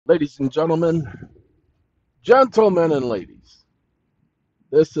Ladies and gentlemen, gentlemen and ladies,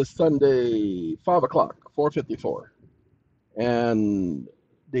 this is Sunday, 5 o'clock, 4:54, and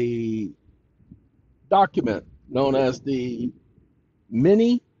the document known as the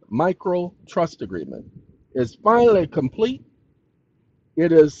Mini Micro Trust Agreement is finally complete.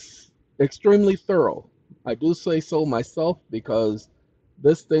 It is extremely thorough. I do say so myself because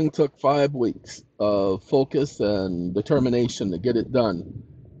this thing took 5 weeks of focus and determination to get it done.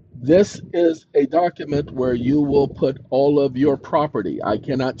 This is a document where you will put all of your property. I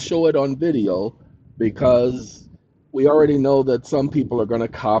cannot show it on video because we already know that some people are going to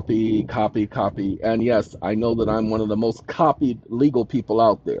copy, copy, copy. And yes, I know that I'm one of the most copied legal people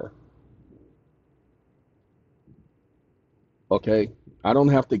out there. Okay? I don't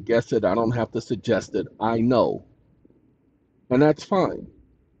have to guess it. I don't have to suggest it. I know. And that's fine.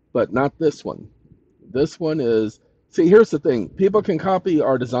 But not this one. This one is, see, here's the thing. People can copy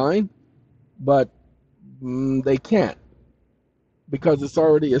our design, but they can't, because it's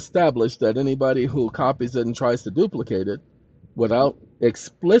already established that anybody who copies it and tries to duplicate it without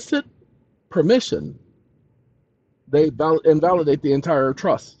explicit permission, they invalidate the entire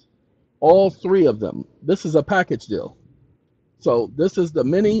trust. All three of them. This is a package deal. So this is the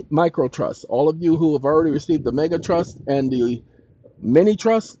mini micro trust. All of you who have already received the mega trust and the mini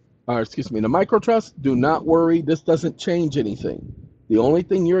trust, the micro trust, do not worry. This doesn't change anything. The only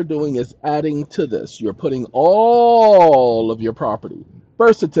thing you're doing is adding to this. You're putting all of your property,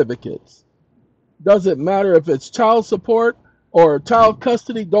 birth certificates. Doesn't matter if it's child support or child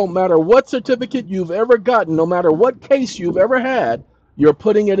custody. Don't matter what certificate you've ever gotten. No matter what case you've ever had, you're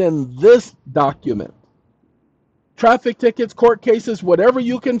putting it in this document. Traffic tickets, court cases, whatever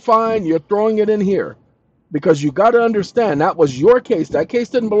you can find, you're throwing it in here. Because you got to understand, that was your case. That case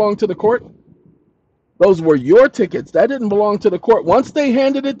didn't belong to the court. Those were your tickets. That didn't belong to the court. Once they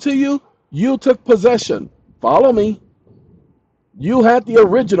handed it to you, you took possession. Follow me. You had the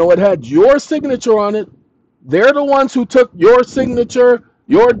original. It had your signature on it. They're the ones who took your signature,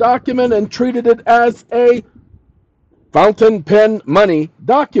 your document, and treated it as a fountain pen money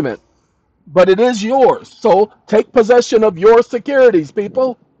document. But it is yours. So take possession of your securities,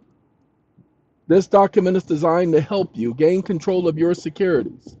 people. This document is designed to help you gain control of your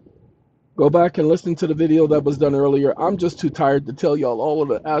securities. Go back and listen to the video that was done earlier. I'm just too tired to tell y'all all of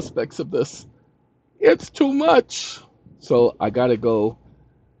the aspects of this. It's too much. So I got to go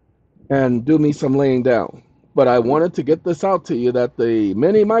and do me some laying down. But I wanted to get this out to you that the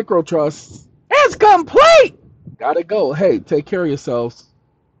mini micro trust is complete. Got to go. Hey, take care of yourselves.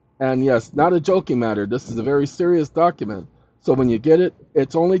 And yes, not a joking matter. This is a very serious document. So when you get it,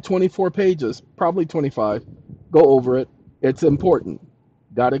 it's only 24 pages, probably 25. Go over it. It's important.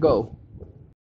 Gotta go.